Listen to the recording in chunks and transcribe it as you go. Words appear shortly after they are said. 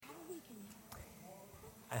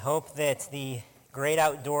I hope that the great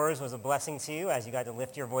outdoors was a blessing to you as you got to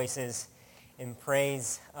lift your voices in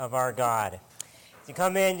praise of our God. As you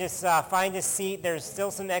come in, just find a seat. There's still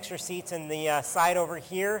some extra seats in the side over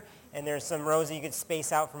here, and there's some rows that you could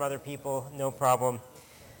space out from other people, no problem.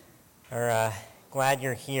 We're glad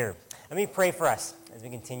you're here. Let me pray for us as we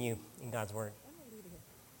continue in God's Word.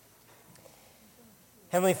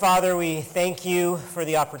 Heavenly Father, we thank you for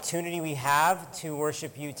the opportunity we have to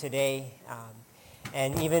worship you today.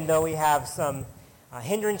 And even though we have some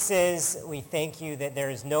hindrances, we thank you that there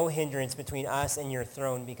is no hindrance between us and your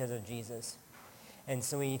throne because of Jesus. And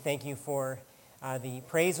so we thank you for the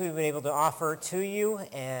praise we've been able to offer to you,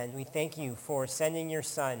 and we thank you for sending your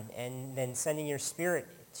Son and then sending your Spirit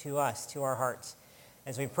to us, to our hearts.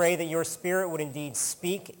 As we pray that your Spirit would indeed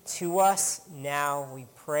speak to us now, we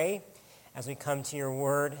pray as we come to your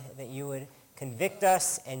word that you would convict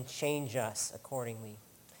us and change us accordingly.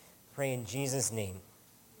 Pray in Jesus' name.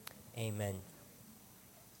 Amen.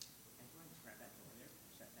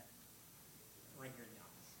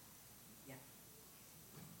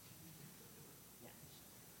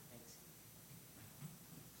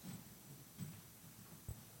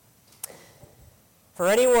 For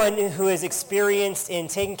anyone who is experienced in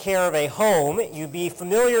taking care of a home, you'd be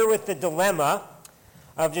familiar with the dilemma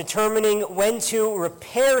of determining when to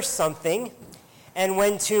repair something and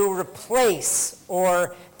when to replace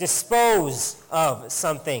or dispose of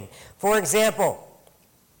something. For example,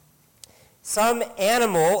 some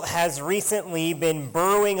animal has recently been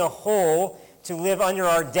burrowing a hole to live under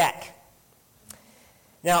our deck.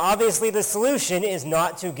 Now, obviously, the solution is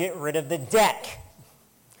not to get rid of the deck.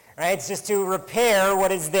 Right? It's just to repair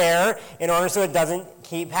what is there in order so it doesn't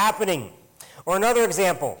keep happening. Or another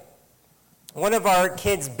example, one of our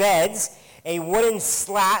kids' beds, a wooden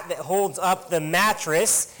slat that holds up the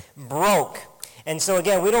mattress, broke. And so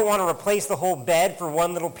again, we don't want to replace the whole bed for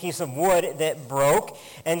one little piece of wood that broke.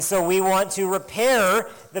 And so we want to repair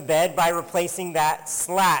the bed by replacing that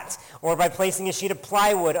slat or by placing a sheet of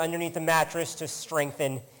plywood underneath the mattress to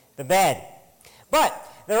strengthen the bed. But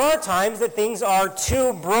there are times that things are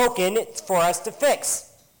too broken for us to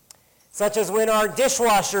fix, such as when our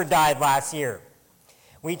dishwasher died last year.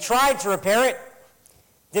 We tried to repair it,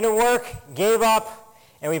 didn't work, gave up,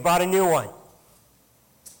 and we bought a new one.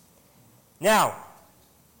 Now,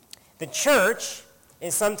 the church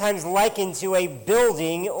is sometimes likened to a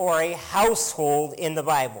building or a household in the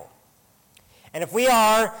Bible. And if we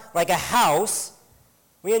are like a house,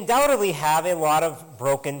 we undoubtedly have a lot of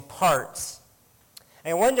broken parts.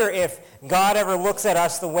 I wonder if God ever looks at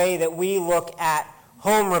us the way that we look at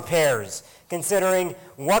home repairs, considering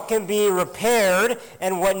what can be repaired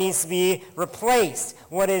and what needs to be replaced,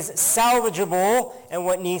 what is salvageable and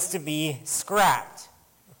what needs to be scrapped.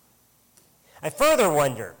 I further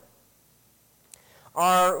wonder,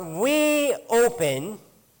 are we open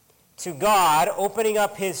to God opening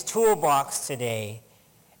up his toolbox today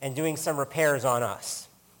and doing some repairs on us?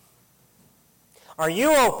 Are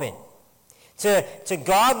you open to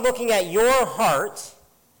God looking at your heart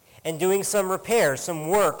and doing some repairs, some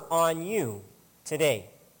work on you today?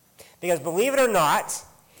 Because believe it or not,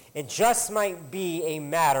 it just might be a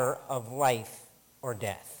matter of life or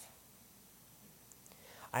death.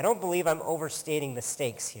 I don't believe I'm overstating the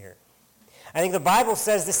stakes here. I think the Bible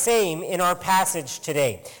says the same in our passage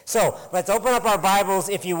today. So let's open up our Bibles,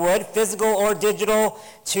 if you would, physical or digital,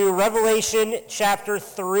 to Revelation chapter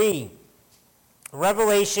 3.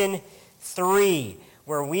 Revelation 3,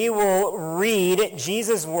 where we will read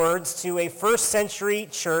Jesus' words to a first century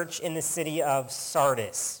church in the city of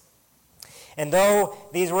Sardis. And though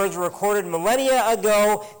these words were recorded millennia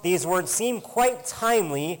ago, these words seem quite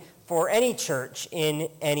timely for any church in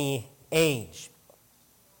any age.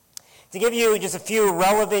 To give you just a few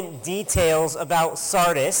relevant details about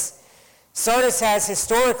Sardis, Sardis has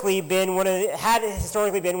historically been one of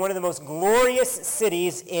the most glorious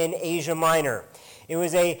cities in Asia Minor. It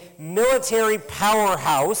was a military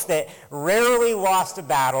powerhouse that rarely lost a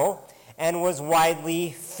battle and was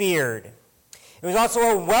widely feared. It was also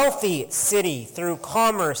a wealthy city through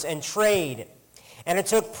commerce and trade, and it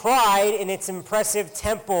took pride in its impressive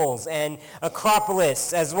temples and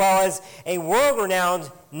acropolis, as well as a world-renowned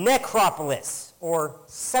necropolis, or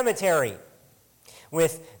cemetery,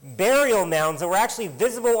 with burial mounds that were actually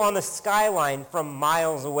visible on the skyline from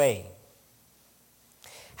miles away.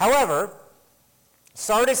 However,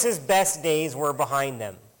 Sardis' best days were behind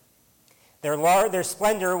them. Their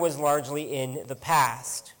splendor was largely in the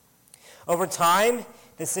past. Over time,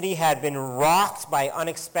 the city had been rocked by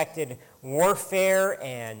unexpected warfare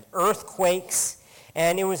and earthquakes,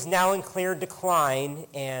 and it was now in clear decline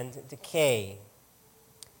and decay.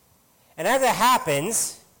 And as it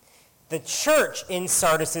happens, the church in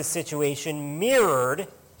Sardis' situation mirrored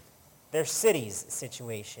their city's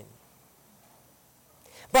situation.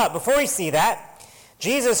 But before we see that,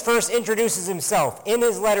 Jesus first introduces himself in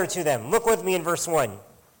his letter to them. Look with me in verse 1. It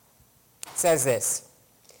says this,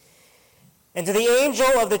 "And to the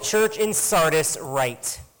angel of the church in Sardis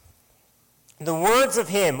write, the words of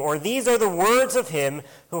him," or these are the words of him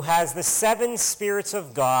who has the 7 spirits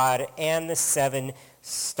of God and the 7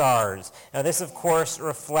 stars. Now this, of course,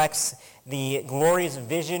 reflects the glorious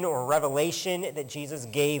vision or revelation that Jesus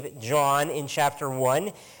gave John in chapter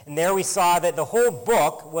 1. And there we saw that the whole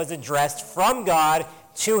book was addressed from God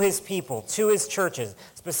to his people, to his churches,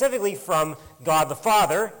 specifically from God the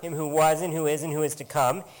Father, him who was and who is to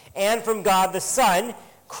come, and from God the Son,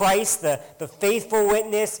 Christ, the faithful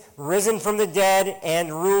witness, risen from the dead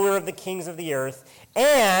and ruler of the kings of the earth,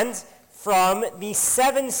 and from the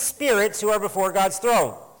 7 spirits who are before God's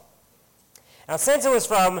throne. Now, since it was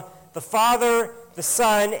from the Father, the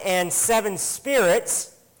Son, and 7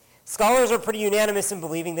 spirits, scholars are pretty unanimous in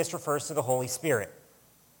believing this refers to the Holy Spirit.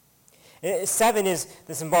 7 is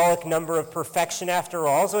the symbolic number of perfection after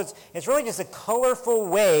all, so it's really just a colorful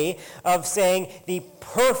way of saying the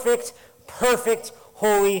perfect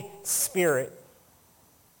Holy Spirit.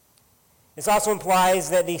 This also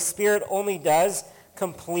implies that the Spirit only does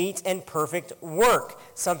complete and perfect work,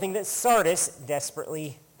 something that Sardis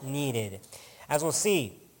desperately needed. As we'll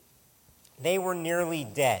see, they were nearly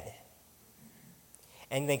dead,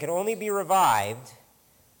 and they could only be revived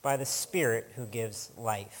by the Spirit who gives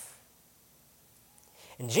life.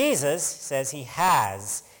 And Jesus says he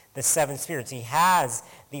has the 7 spirits. He has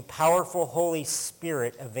the powerful Holy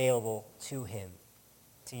Spirit available to him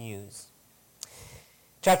to use.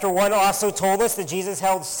 Chapter 1 also told us that Jesus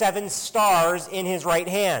held 7 stars in his right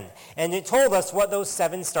hand. And it told us what those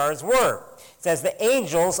 7 stars were. It says the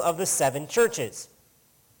angels of the 7 churches.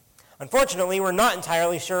 Unfortunately, we're not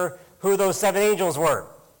entirely sure who those 7 angels were.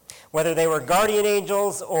 Whether they were guardian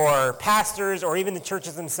angels or pastors or even the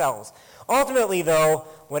churches themselves. Ultimately, though,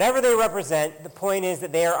 whatever they represent, the point is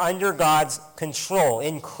that they are under God's control,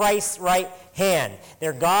 in Christ's right hand.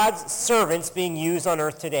 They're God's servants being used on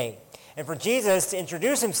earth today. And for Jesus to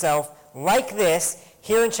introduce himself like this,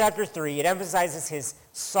 here in chapter 3, it emphasizes his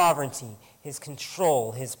sovereignty, his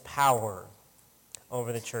control, his power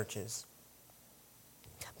over the churches.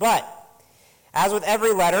 But, as with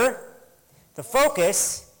every letter, the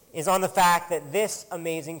focus is on the fact that this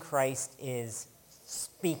amazing Christ is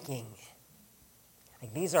speaking.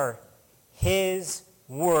 Like these are his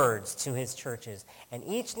words to his churches. And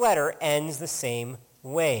each letter ends the same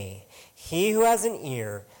way. He who has an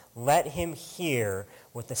ear, let him hear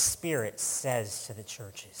what the Spirit says to the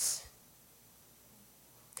churches.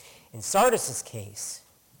 In Sardis' case,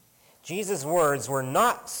 Jesus' words were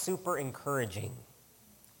not super encouraging,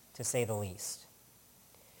 to say the least.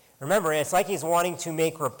 Remember, it's like he's wanting to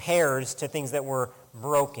make repairs to things that were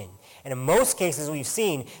broken. And in most cases we've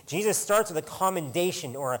seen, Jesus starts with a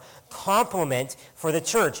commendation or a compliment for the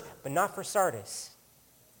church, but not for Sardis.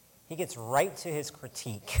 He gets right to his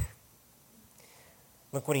critique.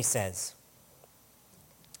 Look what he says.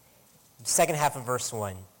 Second half of verse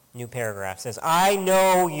 1, new paragraph, says, "I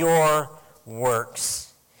know your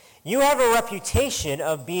works. You have a reputation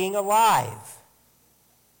of being alive,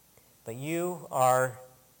 but you are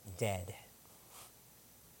dead."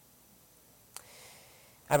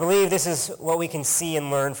 I believe this is what we can see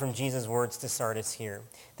and learn from Jesus' words to Sardis here.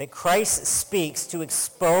 That Christ speaks to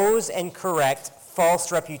expose and correct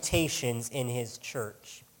false reputations in his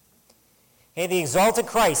church. Okay, the exalted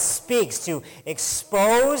Christ speaks to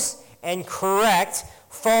expose and correct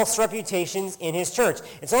false reputations in his church.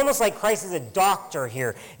 It's almost like Christ is a doctor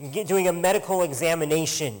here, doing a medical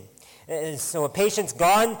examination. So a patient's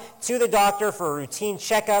gone to the doctor for a routine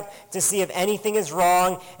checkup to see if anything is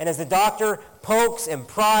wrong, and as the doctor pokes and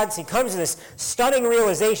prods, he comes to this stunning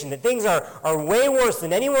realization that things are way worse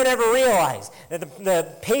than anyone ever realized, that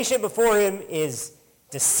the patient before him is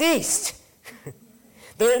deceased.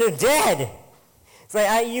 They're dead. It's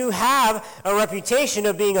like, you have a reputation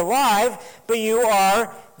of being alive, but you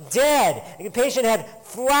are dead. The patient had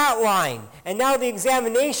flatline, and now the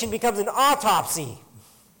examination becomes an autopsy.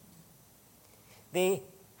 They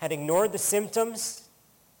had ignored the symptoms.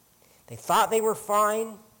 They thought they were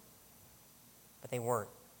fine, but they weren't.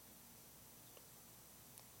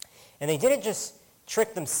 And they didn't just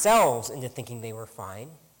trick themselves into thinking they were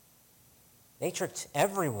fine. They tricked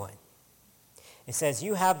everyone. It says,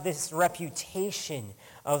 you have this reputation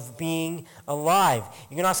of being alive.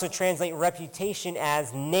 You can also translate reputation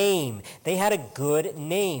as name. They had a good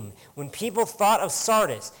name. When people thought of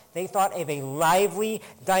Sardis, they thought of a lively,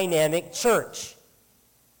 dynamic church.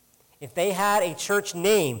 If they had a church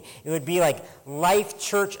name, it would be like Life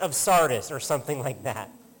Church of Sardis or something like that.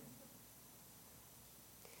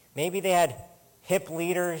 Maybe they had hip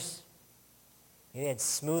leaders. Maybe they had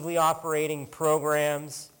smoothly operating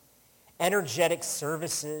programs, energetic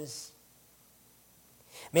services.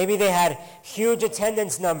 Maybe they had huge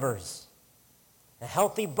attendance numbers, a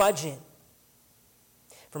healthy budget.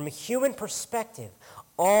 From a human perspective,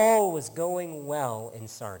 all was going well in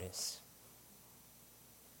Sardis.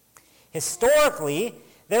 Historically,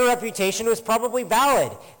 their reputation was probably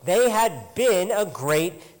valid. They had been a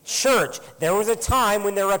great church. There was a time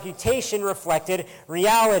when their reputation reflected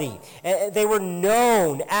reality. They were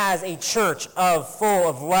known as a church full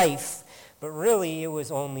of life, but really it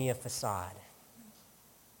was only a facade.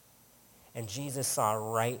 And Jesus saw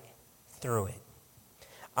right through it.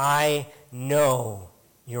 I know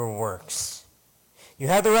your works. You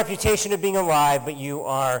have the reputation of being alive, but you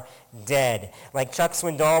are dead. Like Chuck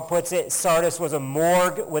Swindoll puts it, Sardis was a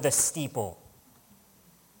morgue with a steeple.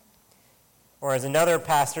 Or as another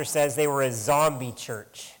pastor says, they were a zombie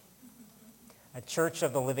church, a church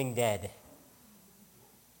of the living dead.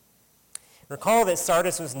 Recall that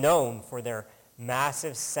Sardis was known for their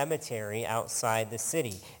massive cemetery outside the city.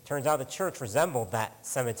 It turns out the church resembled that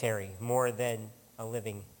cemetery more than a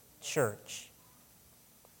living church.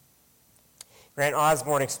 Grant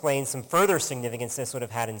Osborne explains some further significance this would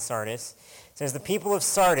have had in Sardis. It says, the people of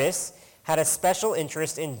Sardis had a special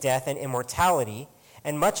interest in death and immortality,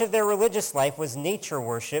 and much of their religious life was nature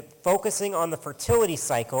worship, focusing on the fertility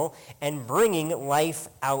cycle and bringing life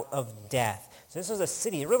out of death. So this was a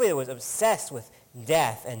city really that was obsessed with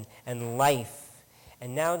death and life.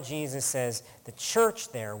 And now Jesus says the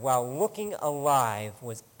church there, while looking alive,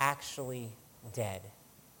 was actually dead.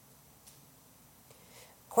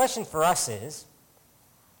 Question for us is,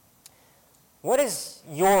 what is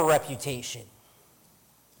your reputation?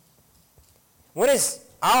 What is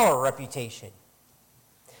our reputation?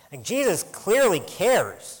 Like Jesus clearly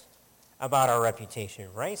cares about our reputation,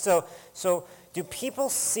 right? So do people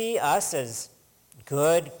see us as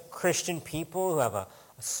good Christian people who have a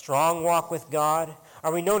strong walk with God?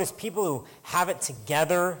 Are we known as people who have it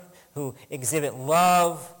together, who exhibit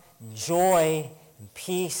love, joy, and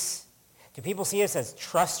peace? Do people see us as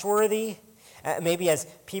trustworthy? Maybe as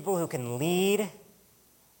people who can lead?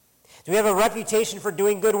 Do we have a reputation for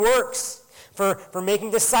doing good works, for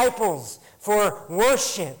making disciples, for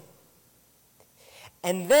worship?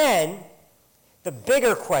 And then the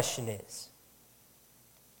bigger question is,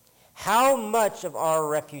 how much of our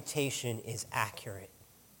reputation is accurate?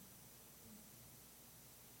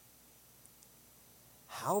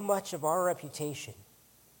 How much of our reputation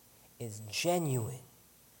is genuine?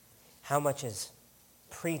 How much is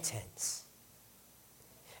pretense?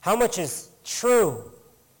 How much is true?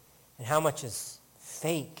 And how much is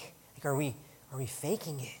fake? Like, are we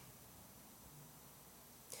faking it?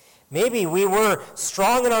 Maybe we were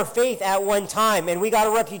strong in our faith at one time and we got a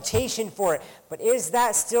reputation for it. But is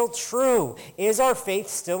that still true? Is our faith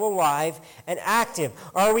still alive and active?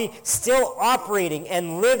 Are we still operating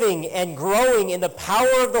and living and growing in the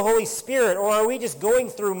power of the Holy Spirit? Or are we just going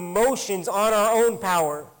through motions on our own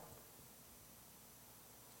power?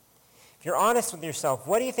 If you're honest with yourself,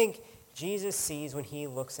 what do you think Jesus sees when he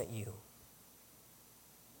looks at you?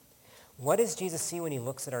 What does Jesus see when he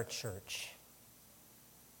looks at our church?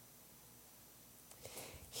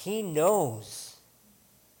 He knows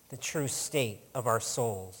the true state of our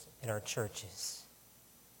souls and our churches.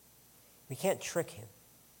 We can't trick him.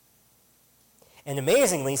 And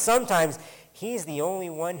amazingly, sometimes he's the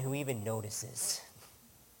only one who even notices.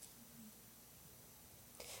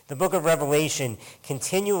 The book of Revelation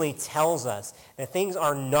continually tells us that things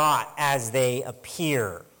are not as they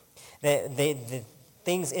appear. That the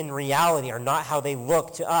things in reality are not how they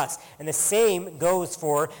look to us. And the same goes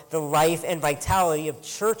for the life and vitality of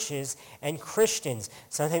churches and Christians.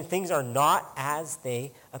 Sometimes things are not as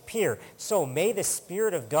they appear. So may the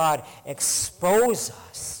Spirit of God expose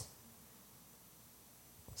us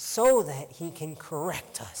so that he can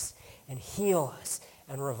correct us and heal us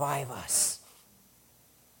and revive us.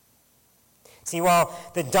 See, while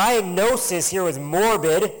the diagnosis here was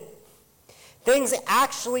morbid, things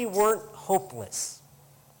actually weren't hopeless.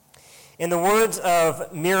 In the words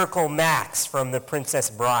of Miracle Max from The Princess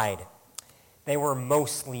Bride, they were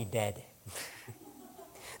mostly dead.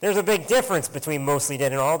 There's a big difference between mostly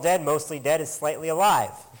dead and all dead. Mostly dead is slightly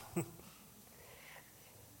alive.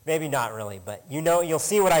 Maybe not really, but you'll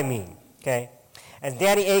see what I mean, okay? As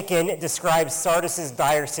Danny Akin describes Sardis'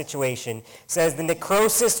 dire situation, says the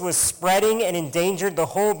necrosis was spreading and endangered the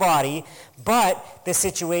whole body, but the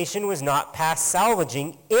situation was not past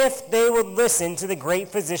salvaging if they would listen to the great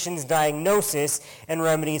physician's diagnosis and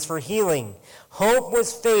remedies for healing. Hope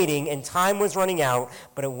was fading and time was running out,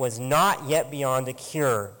 but it was not yet beyond a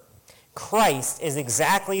cure. Christ is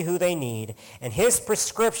exactly who they need, and his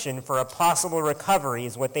prescription for a possible recovery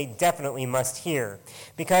is what they definitely must hear.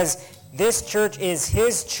 Because this church is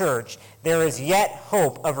his church, there is yet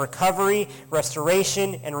hope of recovery,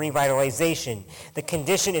 restoration, and revitalization. The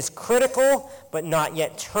condition is critical, but not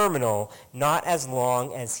yet terminal, not as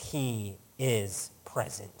long as he is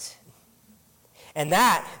present. And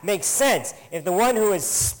that makes sense if the one who is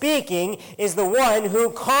speaking is the one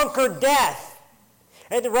who conquered death.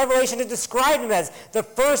 And the Revelation has described him as the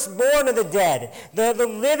firstborn of the dead, the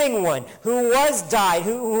living one who was dead.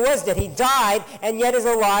 He died and yet is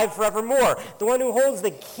alive forevermore. The one who holds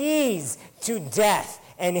the keys to death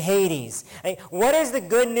and Hades. What is the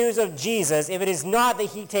good news of Jesus if it is not that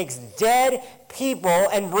he takes dead people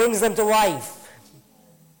and brings them to life?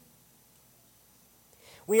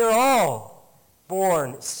 We are all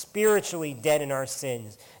born spiritually dead in our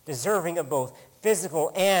sins, deserving of both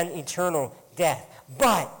physical and eternal death.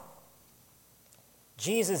 But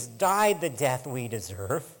Jesus died the death we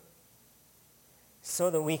deserve so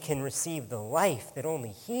that we can receive the life that only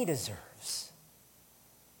he deserves.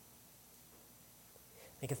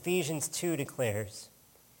 Like Ephesians 2 declares,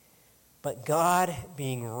 but God,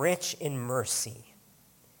 being rich in mercy,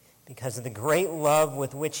 because of the great love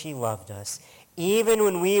with which he loved us, even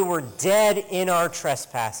when we were dead in our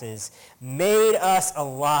trespasses, made us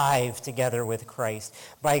alive together with Christ.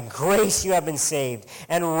 By grace you have been saved,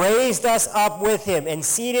 and raised us up with him, and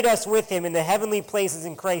seated us with him in the heavenly places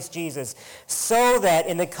in Christ Jesus, so that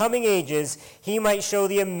in the coming ages he might show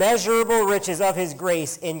the immeasurable riches of his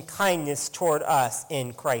grace in kindness toward us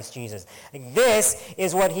in Christ Jesus. This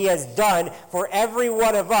is what he has done for every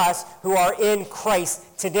one of us who are in Christ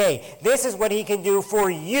today. This is what he can do for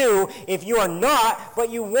you if you are not,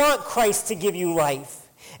 but you want Christ to give you life.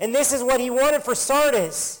 And this is what he wanted for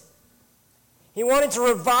Sardis. He wanted to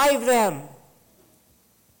revive them.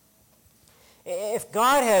 If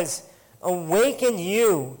God has awakened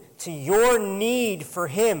you to your need for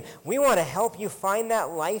him, we want to help you find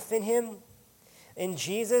that life in him, in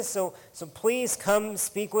Jesus. So please come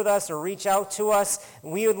speak with us or reach out to us.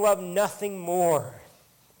 We would love nothing more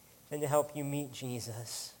than to help you meet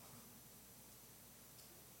Jesus.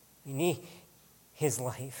 We need his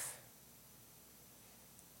life.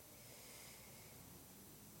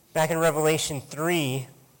 Back in Revelation 3,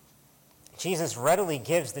 Jesus readily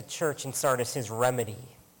gives the church in Sardis his remedy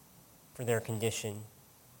for their condition.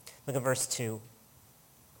 Look at verse 2.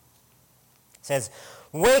 It says,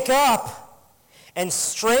 "Wake up and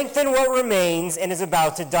strengthen what remains and is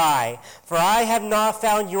about to die, for I have not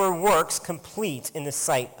found your works complete in the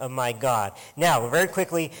sight of my God." Now, very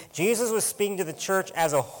quickly, Jesus was speaking to the church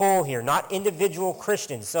as a whole here, not individual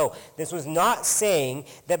Christians. So this was not saying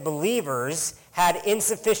that believers had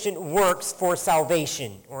insufficient works for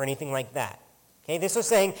salvation or anything like that. Okay, this was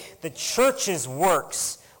saying the church's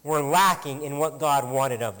works were lacking in what God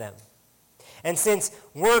wanted of them. And since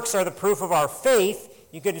works are the proof of our faith,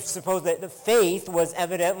 you could suppose that the faith was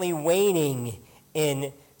evidently waning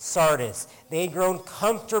in Sardis. They had grown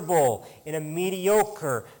comfortable in a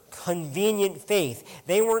mediocre, convenient faith.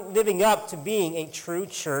 They weren't living up to being a true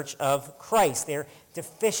church of Christ. They're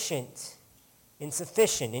deficient,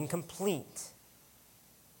 insufficient, incomplete.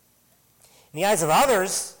 In the eyes of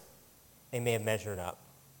others, they may have measured up,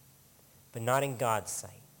 but not in God's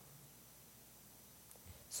sight.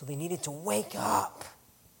 So they needed to wake up.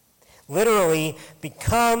 Literally,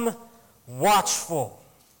 become watchful.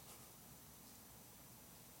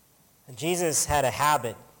 And Jesus had a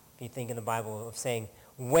habit, if you think in the Bible, of saying,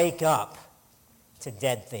 wake up to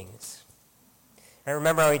dead things. I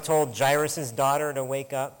remember how he told Jairus' daughter to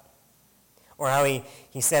wake up? Or how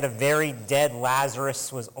he said a very dead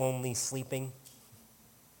Lazarus was only sleeping?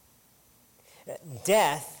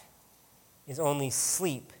 Death is only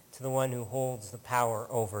sleep to the one who holds the power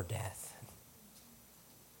over death.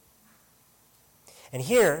 And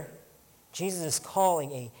here, Jesus is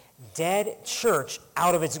calling a dead church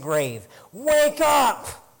out of its grave. Wake up!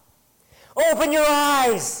 Open your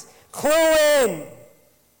eyes! Clue in!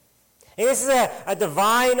 And this is a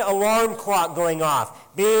divine alarm clock going off.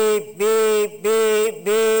 Beep, beep, beep,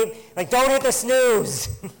 beep. Like, don't hit the snooze.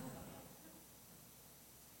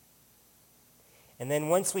 And then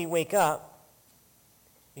once we wake up,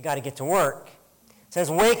 we got to get to work. It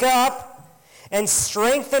says, wake up and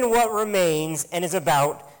strengthen what remains and is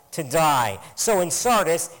about to die. So in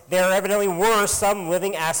Sardis, there evidently were some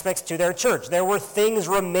living aspects to their church. There were things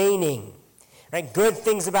remaining, right? Good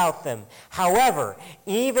things about them. However,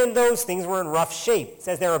 even those things were in rough shape. It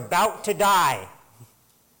says they're about to die.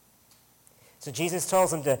 So Jesus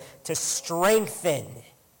tells them to strengthen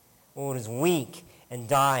what was weak and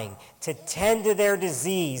dying, to tend to their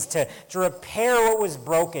disease, to repair what was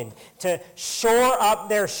broken, to shore up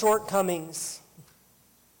their shortcomings.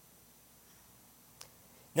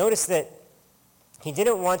 Notice that he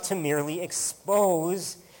didn't want to merely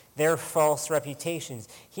expose their false reputations.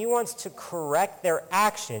 He wants to correct their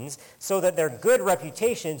actions so that their good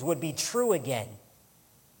reputations would be true again.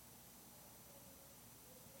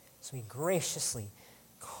 So he graciously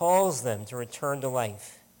calls them to return to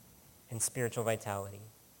life and spiritual vitality.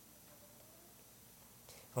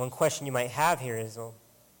 One question you might have here is, well,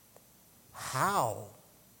 how?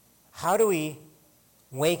 How do we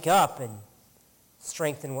wake up and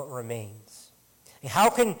strengthen what remains? How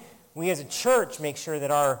can we as a church make sure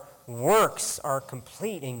that our works are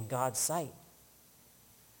complete in God's sight?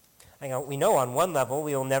 We know on one level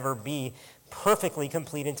we will never be perfectly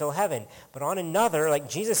complete until heaven. But on another, like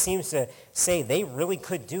Jesus seems to say, they really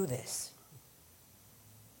could do this.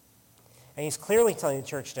 And he's clearly telling the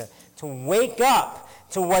church to wake up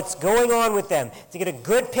to what's going on with them, to get a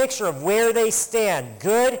good picture of where they stand,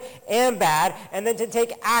 good and bad, and then to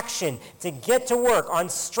take action, to get to work on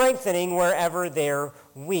strengthening wherever they're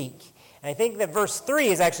weak. And I think that verse 3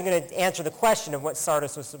 is actually going to answer the question of what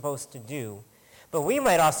Sardis was supposed to do. But we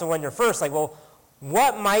might also wonder first, like, well,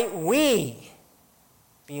 what might we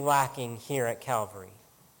be lacking here at Calvary?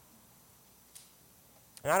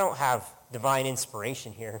 And I don't have divine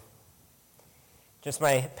inspiration here, just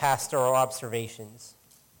my pastoral observations.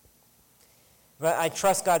 But I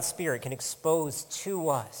trust God's Spirit can expose to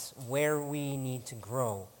us where we need to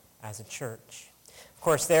grow as a church. Of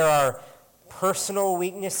course, there are personal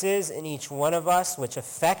weaknesses in each one of us which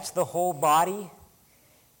affect the whole body.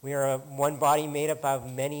 We are one body made up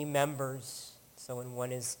of many members. So when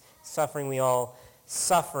one is suffering, we all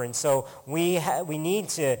suffer. And so we need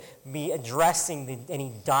to be addressing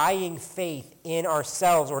any dying faith in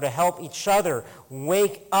ourselves, or to help each other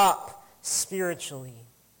wake up spiritually.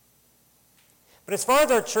 But as far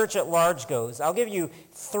as our church at large goes, I'll give you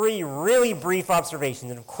 3 really brief observations.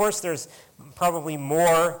 And of course, there's probably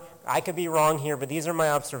more. I could be wrong here, but these are my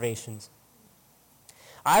observations.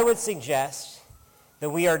 I would suggest that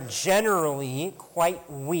we are generally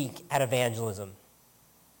quite weak at evangelism.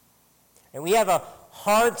 And we have a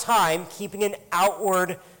hard time keeping an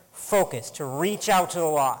outward focus to reach out to the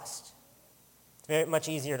lost. It's very much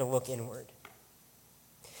easier to look inward.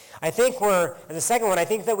 I think the second one, I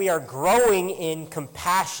think that we are growing in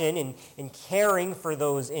compassion and in caring for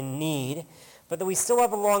those in need, but that we still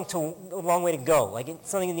have a long way to go. Like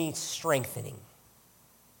it's something that needs strengthening.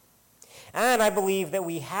 And I believe that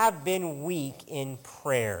we have been weak in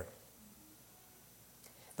prayer.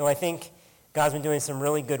 Though I think God's been doing some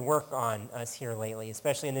really good work on us here lately,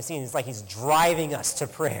 especially in this season. It's like he's driving us to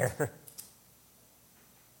prayer.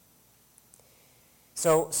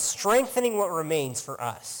 So strengthening what remains for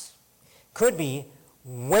us could be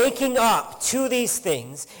waking up to these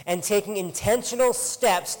things and taking intentional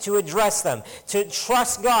steps to address them, to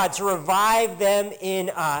trust God to revive them in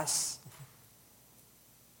us.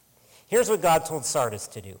 Here's what God told Sardis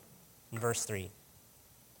to do in verse 3.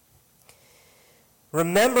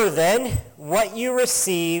 Remember then what you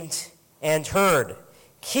received and heard.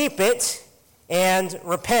 Keep it and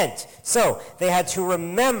repent. So they had to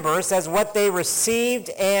remember, it says, what they received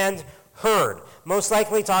and heard. Most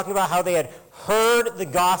likely talking about how they had heard the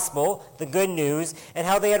gospel, the good news, and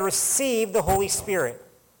how they had received the Holy Spirit.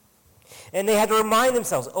 And they had to remind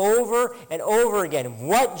themselves over and over again of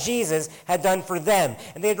what Jesus had done for them.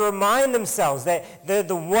 And they had to remind themselves that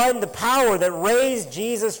the power that raised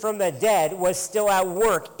Jesus from the dead was still at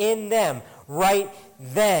work in them right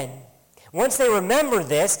then. Once they remembered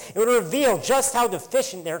this, it would reveal just how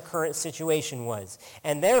deficient their current situation was.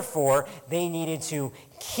 And therefore, they needed to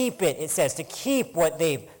keep it, it says, to keep what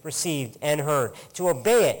they've received and heard, to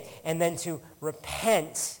obey it, and then to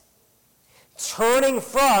repent, turning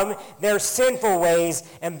from their sinful ways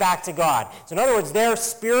and back to God. So in other words, their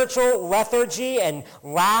spiritual lethargy and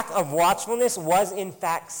lack of watchfulness was in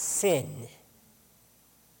fact sin.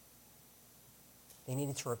 They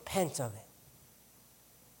needed to repent of it.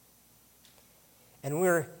 And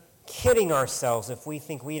we're kidding ourselves if we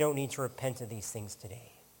think we don't need to repent of these things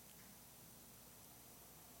today.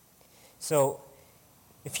 So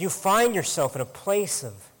if you find yourself in a place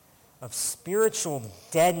of spiritual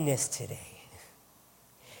deadness today,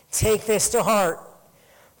 take this to heart.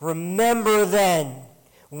 Remember then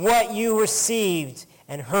what you received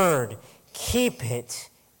and heard, keep it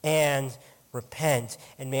and repent.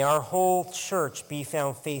 And may our whole church be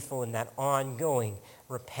found faithful in that ongoing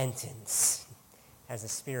repentance as the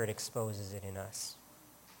Spirit exposes it in us.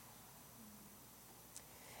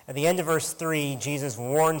 At the end of verse 3, Jesus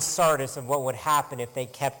warned Sardis of what would happen if they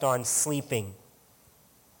kept on sleeping.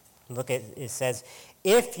 Look at it says,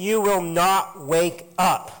 if you will not wake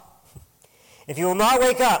up, if you will not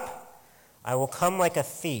wake up, I will come like a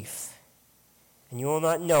thief, and you will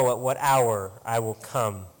not know at what hour I will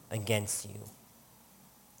come against you.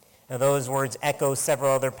 Now those words echo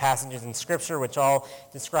several other passages in Scripture which all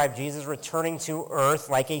describe Jesus returning to earth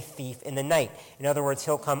like a thief in the night. In other words,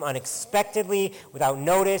 he'll come unexpectedly, without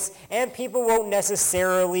notice, and people won't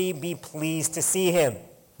necessarily be pleased to see him.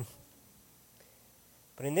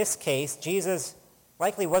 But in this case, Jesus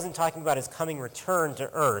likely wasn't talking about his coming return to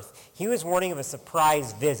earth. He was warning of a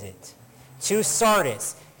surprise visit to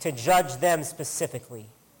Sardis to judge them specifically.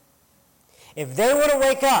 If they were to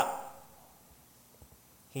wake up,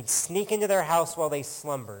 he'd sneak into their house while they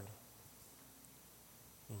slumbered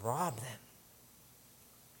and rob them.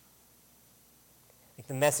 Like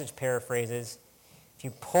the Message paraphrases, if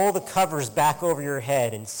you pull the covers back over your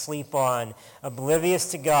head and sleep on, oblivious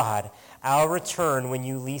to God, I'll return when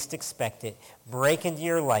you least expect it, break into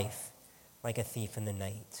your life like a thief in the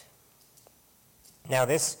night. Now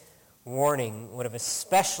this warning would have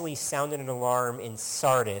especially sounded an alarm in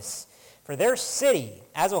Sardis, for their city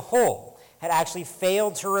as a whole had actually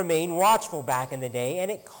failed to remain watchful back in the day, and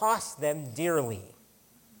it cost them dearly.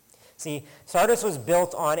 See, Sardis was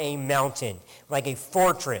built on a mountain, like a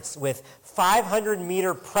fortress, with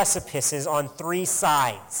 500-meter precipices on 3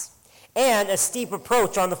 sides, and a steep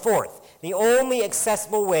approach on the 4th, the only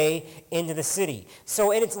accessible way into the city.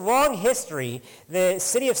 So in its long history, the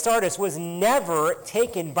city of Sardis was never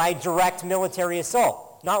taken by direct military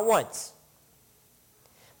assault, not once.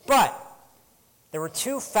 But there were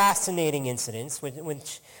 2 fascinating incidents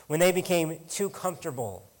when they became too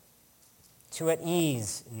comfortable, too at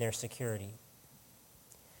ease in their security.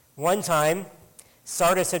 One time,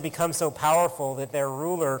 Sardis had become so powerful that their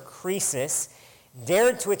ruler, Croesus,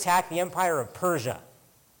 dared to attack the empire of Persia.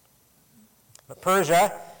 But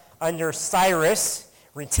Persia, under Cyrus,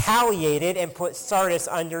 retaliated and put Sardis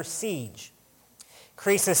under siege.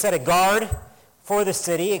 Croesus set a guard for the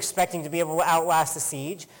city, expecting to be able to outlast the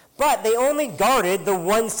siege, but they only guarded the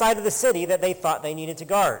one side of the city that they thought they needed to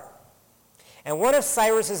guard. And one of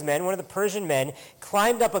Cyrus's men, one of the Persian men,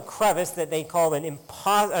 climbed up a crevice that they called an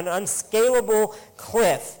unscalable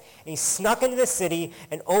cliff. And he snuck into the city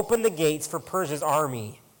and opened the gates for Persia's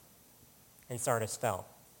army. And Sardis fell.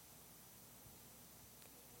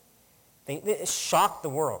 It shocked the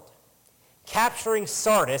world. Capturing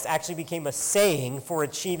Sardis actually became a saying for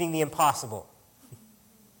achieving the impossible.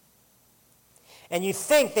 And you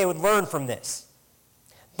think they would learn from this.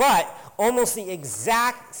 But almost the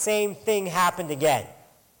exact same thing happened again.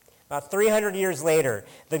 About 300 years later,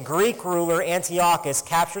 the Greek ruler Antiochus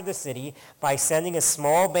captured the city by sending a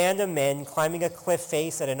small band of men climbing a cliff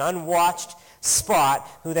face at an unwatched spot,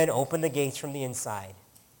 who then opened the gates from the inside.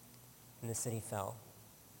 And the city fell.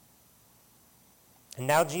 And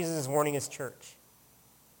now Jesus is warning his church.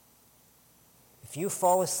 If you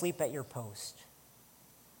fall asleep at your post,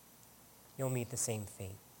 you'll meet the same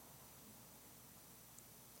fate.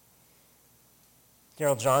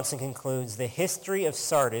 Darrell Johnson concludes, the history of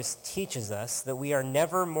Sardis teaches us that we are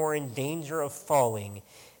never more in danger of falling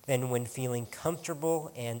than when feeling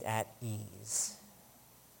comfortable and at ease.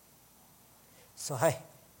 So I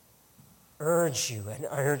urge you, and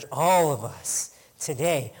I urge all of us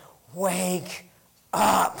today, wake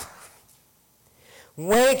up.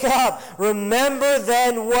 Wake up. Remember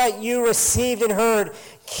then what you received and heard.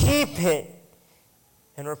 Keep it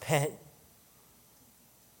and repent.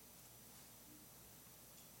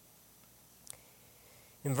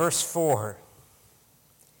 In verse 4,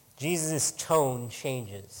 Jesus' tone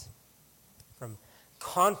changes from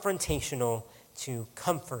confrontational to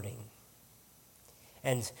comforting.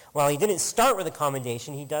 And while he didn't start with a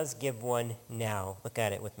commendation, he does give one now. Look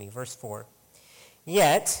at it with me. Verse 4.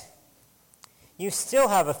 Yet, you still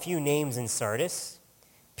have a few names in Sardis,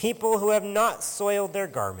 people who have not soiled their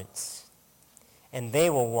garments, and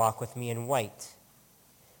they will walk with me in white,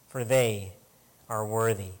 for they are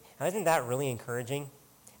worthy. Now, isn't that really encouraging?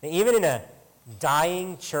 That even in a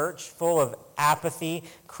dying church full of apathy,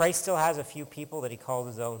 Christ still has a few people that he calls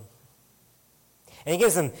his own. And he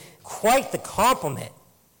gives them quite the compliment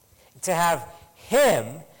to have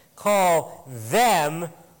him call them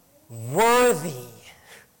worthy.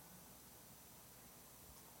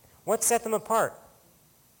 What set them apart?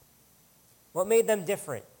 What made them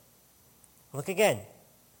different? Look again.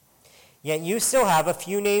 Yet you still have a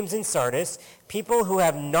few names in Sardis, people who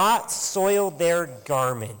have not soiled their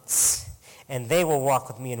garments, and they will walk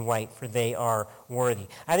with me in white, for they are worthy.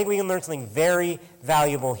 I think we can learn something very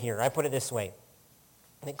valuable here. I put it this way.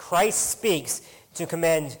 That Christ speaks to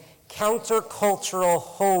commend countercultural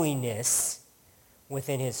holiness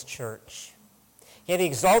within his church. Yeah, the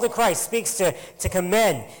exalted Christ speaks to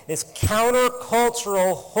commend this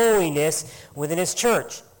countercultural holiness within his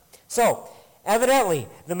church. So, evidently,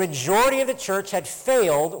 the majority of the church had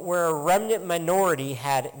failed where a remnant minority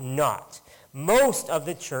had not. Most of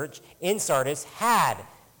the church in Sardis had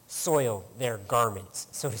soiled their garments,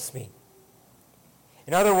 so to speak.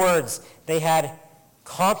 In other words, they had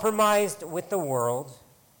compromised with the world,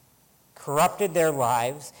 corrupted their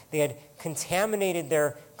lives. They had contaminated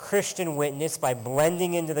their Christian witness by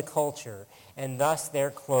blending into the culture, and thus their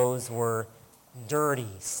clothes were dirty,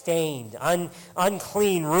 stained,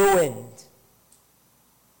 unclean, ruined.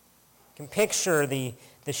 You can picture the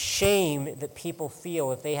shame that people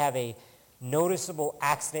feel if they have a noticeable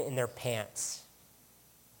accident in their pants.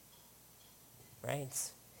 Right?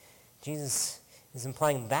 Jesus is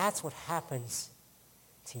implying that's what happens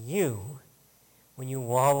to you when you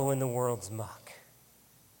wallow in the world's muck.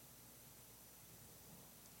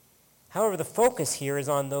 However, the focus here is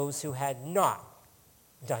on those who had not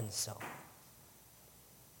done so.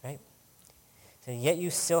 Right? So yet you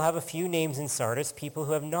still have a few names in Sardis, people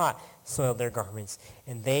who have not soiled their garments,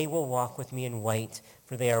 and they will walk with me in white,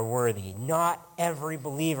 for they are worthy. Not every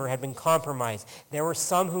believer had been compromised. There were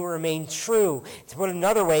some who remained true. To put it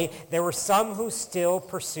another way, there were some who still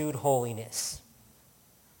pursued holiness.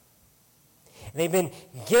 They've been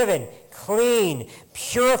given clean,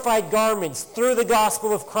 purified garments through the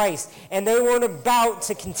gospel of Christ, and they weren't about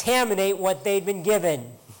to contaminate what they'd been given.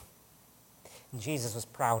 And Jesus was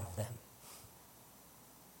proud of them.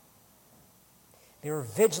 They were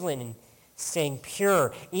vigilant in staying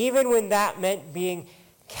pure, even when that meant being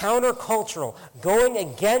countercultural, going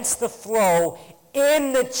against the flow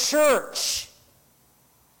in the church.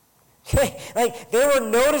 Okay? Like, they were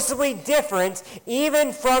noticeably different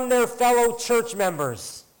even from their fellow church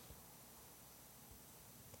members.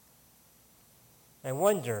 I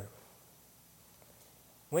wonder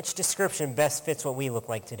which description best fits what we look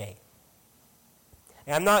like today.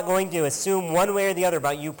 And I'm not going to assume one way or the other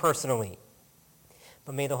about you personally,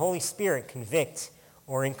 but may the Holy Spirit convict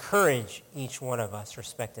or encourage each one of us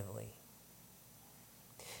respectively.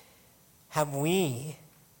 Have we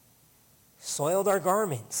soiled our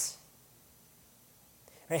garments?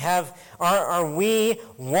 Are we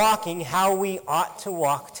walking how we ought to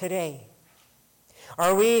walk today?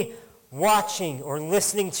 Are we watching or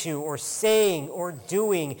listening to or saying or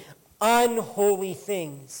doing unholy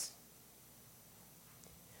things?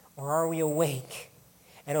 Or are we awake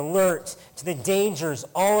and alert to the dangers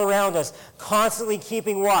all around us, constantly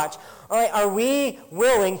keeping watch? All right, are we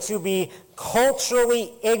willing to be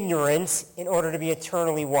culturally ignorant in order to be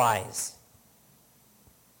eternally wise?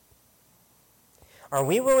 Are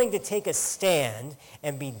we willing to take a stand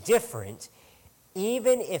and be different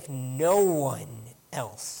even if no one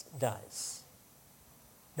else does?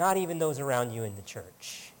 Not even those around you in the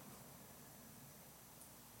church.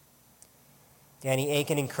 Danny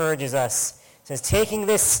Aiken encourages us, says, taking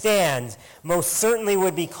this stand most certainly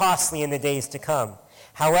would be costly in the days to come.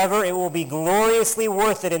 However, it will be gloriously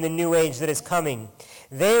worth it in the new age that is coming.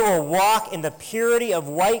 They will walk in the purity of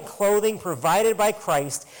white clothing provided by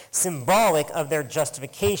Christ, symbolic of their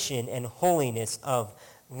justification and holiness of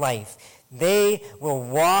life. They will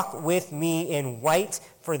walk with me in white,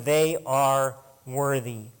 for they are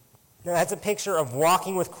worthy. Now, that's a picture of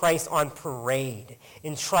walking with Christ on parade,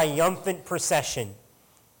 in triumphant procession.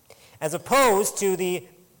 As opposed to the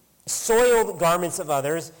soiled garments of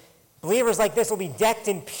others, believers like this will be decked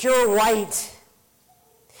in pure white,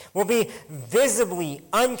 will be visibly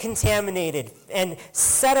uncontaminated and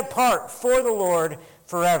set apart for the Lord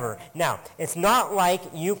forever. Now, it's not like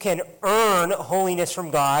you can earn holiness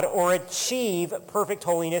from God or achieve perfect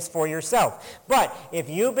holiness for yourself. But if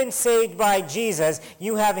you've been saved by Jesus,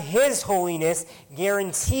 you have his holiness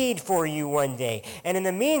guaranteed for you one day. And in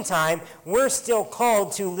the meantime, we're still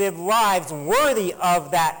called to live lives worthy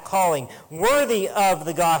of that calling, worthy of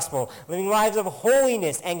the gospel, living lives of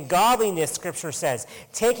holiness and godliness, Scripture says,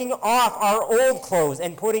 taking off our old clothes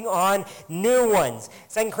and putting on new ones.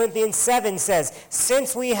 2 Corinthians 7 says, since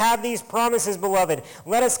we have these promises, beloved,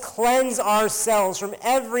 let us cleanse ourselves from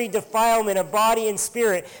every defilement of body and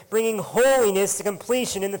spirit, bringing holiness to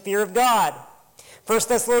completion in the fear of God. 1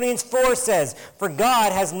 Thessalonians 4 says, "For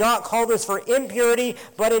God has not called us for impurity,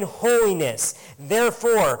 but in holiness.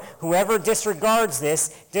 Therefore, whoever disregards this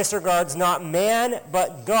disregards not man,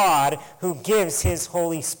 but God, who gives his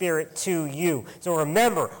Holy Spirit to you." So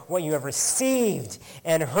remember what you have received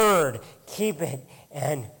and heard. Keep it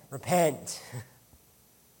and repent.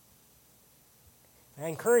 I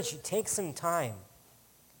encourage you, take some time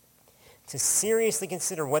to seriously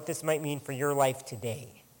consider what this might mean for your life today.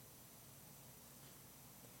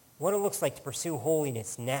 What it looks like to pursue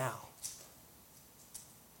holiness now.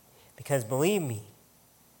 Because believe me,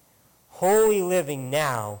 holy living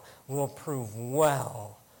now will prove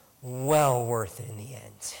well worth it in the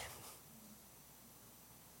end.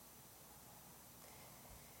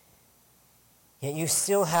 Yet you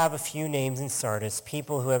still have a few names in Sardis,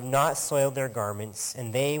 people who have not soiled their garments,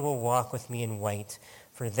 and they will walk with me in white,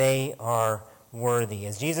 for they are worthy.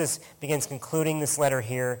 As Jesus begins concluding this letter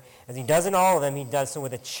here, as he does in all of them, he does so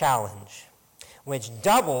with a challenge, which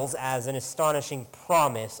doubles as an astonishing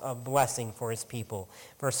promise of blessing for his people.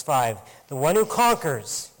 Verse 5, "The one who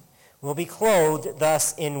conquers will be clothed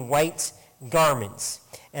thus in white garments,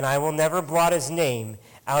 and I will never blot his name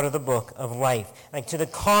out of the book of life." Like to the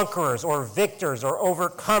conquerors or victors or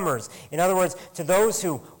overcomers. In other words, to those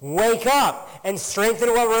who wake up and strengthen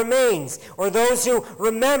what remains, or those who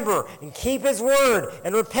remember and keep his word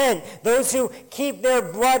and repent, those who keep their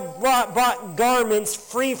blood-bought garments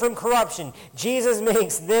free from corruption. Jesus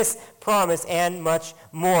makes this promise and much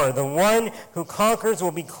more. The one who conquers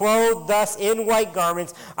will be clothed thus in white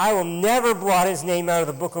garments. I will never blot his name out of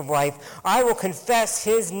the book of life. I will confess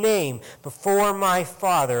his name before my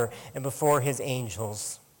Father and before his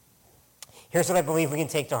angels. Here's what I believe we can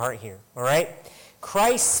take to heart here, all right?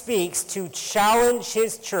 Christ speaks to challenge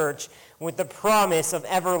his church with the promise of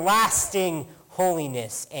everlasting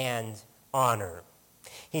holiness and honor.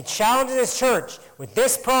 He challenges his church with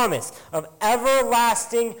this promise of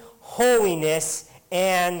everlasting holiness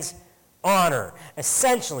and honor.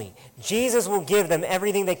 Essentially, Jesus will give them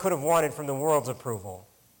everything they could have wanted from the world's approval,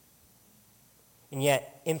 and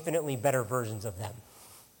yet infinitely better versions of them.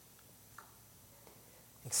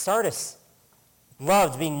 Like Sardis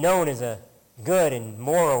loved being known as a good and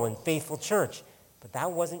moral and faithful church, but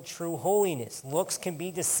that wasn't true holiness. Looks can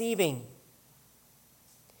be deceiving.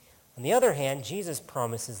 On the other hand, Jesus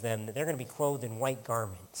promises them that they're going to be clothed in white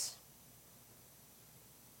garments.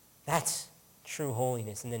 That's true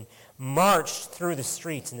holiness. And then marched through the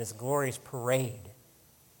streets in this glorious parade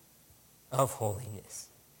of holiness.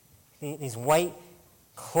 These white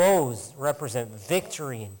clothes represent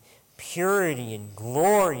victory and purity and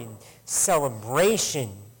glory and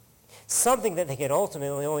celebration. Something that they could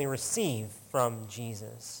ultimately only receive from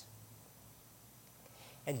Jesus.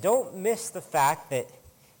 And don't miss the fact that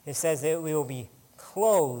it says that we will be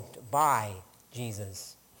clothed by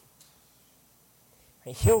Jesus.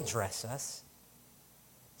 He'll dress us,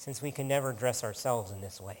 since we can never dress ourselves in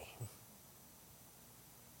this way.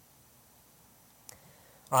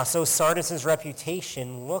 So Sardis'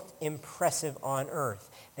 reputation looked impressive on earth.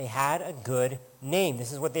 They had a good name.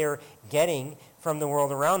 This is what they were getting from the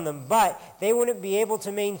world around them, but they wouldn't be able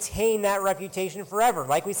to maintain that reputation forever.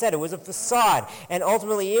 Like we said, it was a facade, and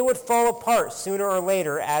ultimately it would fall apart sooner or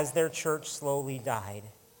later as their church slowly died.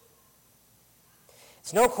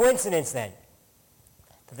 It's no coincidence then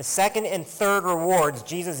that the second and third rewards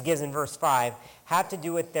Jesus gives in verse 5 have to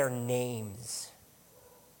do with their names.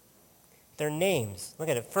 Their names. Look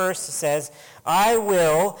at it. First it says, I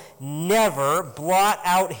will never blot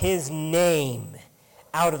out his name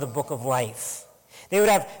out of the book of life. They would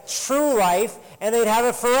have true life, and they'd have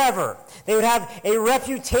it forever. They would have a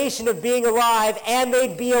reputation of being alive, and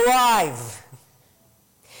they'd be alive.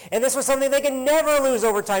 And this was something they could never lose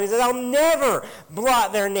over time. He says, I'll never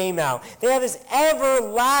blot their name out. They have this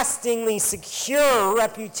everlastingly secure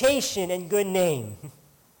reputation and good name.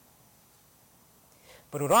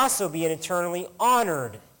 But it would also be an eternally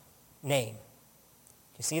honored name.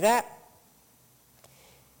 You see that? It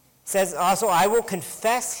says also, I will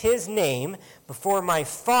confess his name before my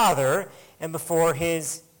Father and before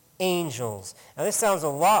his angels. Now this sounds a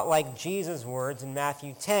lot like Jesus' words in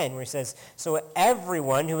Matthew 10, where he says, so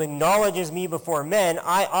everyone who acknowledges me before men,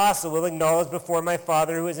 I also will acknowledge before my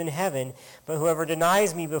Father who is in heaven. But whoever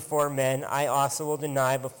denies me before men, I also will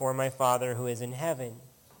deny before my Father who is in heaven.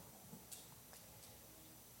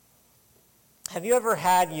 Have you ever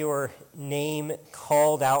had your name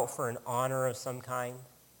called out for an honor of some kind?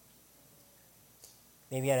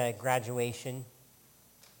 Maybe at a graduation,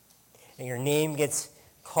 and your name gets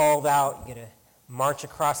called out. You get to march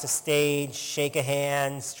across the stage, shake a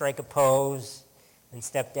hand, strike a pose, and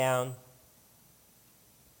step down.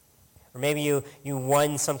 Or maybe you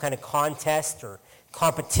won some kind of contest or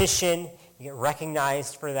competition. You get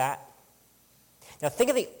recognized for that. Now think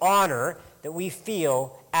of the honor that we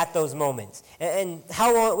feel at those moments. And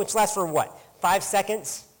how long, which lasts for what? 5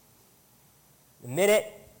 seconds? A minute?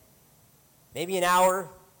 Maybe an hour?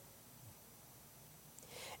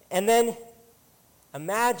 And then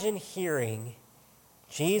imagine hearing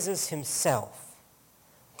Jesus himself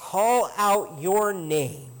call out your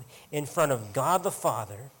name in front of God the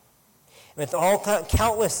Father, with all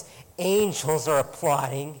countless angels are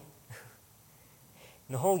applauding,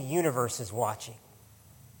 and the whole universe is watching.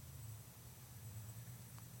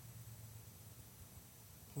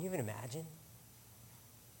 Can you even imagine?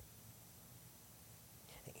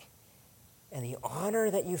 And the honor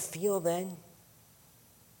that you feel then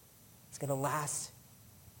is going to last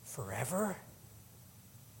forever?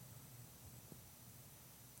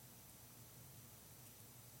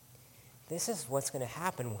 This is what's going to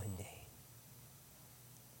happen one day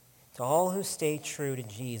to all who stay true to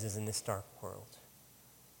Jesus in this dark world.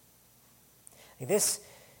 This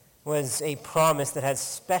was a promise that had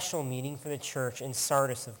special meaning for the church in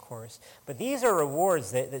Sardis, of course. But these are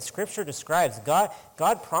rewards that Scripture describes. God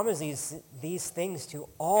promised these things to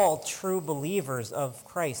all true believers of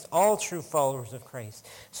Christ, all true followers of Christ.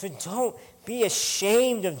 So don't be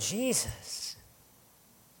ashamed of Jesus.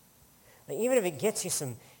 Even if it gets you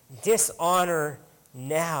some dishonor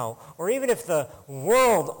now, or even if the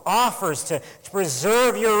world offers to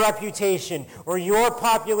preserve your reputation or your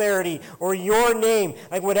popularity or your name,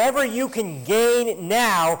 like whatever you can gain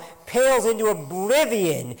now pales into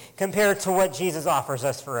oblivion compared to what Jesus offers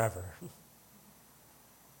us forever.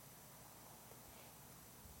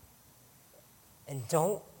 And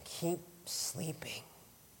don't keep sleeping.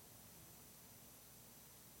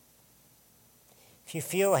 If you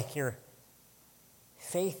feel like your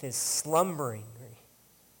faith is slumbering or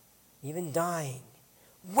even dying,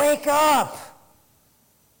 wake up!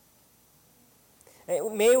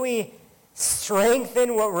 May we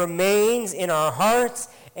strengthen what remains in our hearts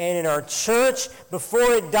and in our church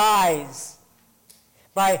before it dies.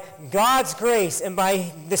 By God's grace and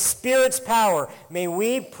by the Spirit's power, may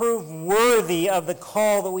we prove worthy of the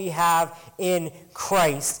call that we have in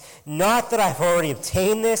Christ. Not that I've already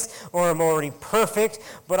obtained this or am already perfect,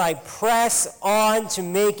 but I press on to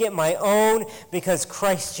make it my own because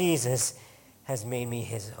Christ Jesus has made me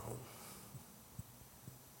his own.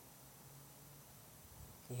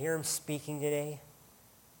 You hear him speaking today?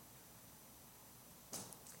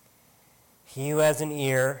 He who has an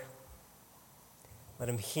ear, let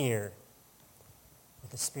him hear what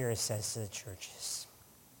the Spirit says to the churches.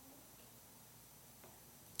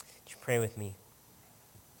 Would you pray with me?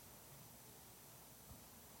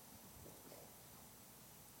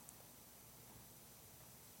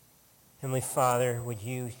 Heavenly Father, would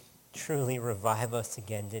you truly revive us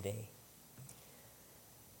again today?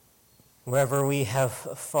 Wherever we have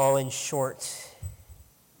fallen short,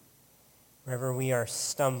 wherever we are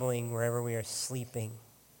stumbling, wherever we are sleeping,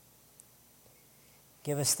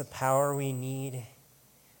 give us the power we need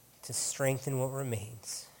to strengthen what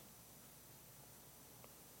remains.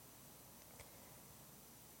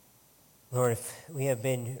 Lord, if we have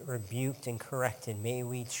been rebuked and corrected, may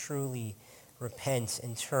we truly repent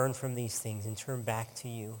and turn from these things and turn back to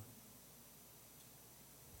you.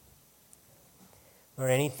 Lord,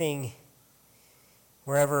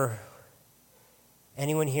 wherever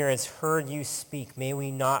anyone here has heard you speak, may we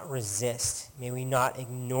not resist. May we not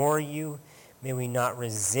ignore you. May we not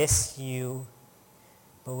resist you,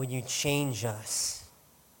 but would you change us?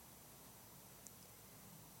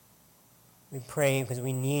 We pray because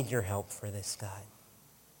we need your help for this, God.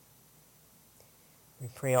 We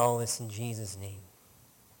pray all this in Jesus' name.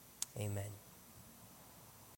 Amen.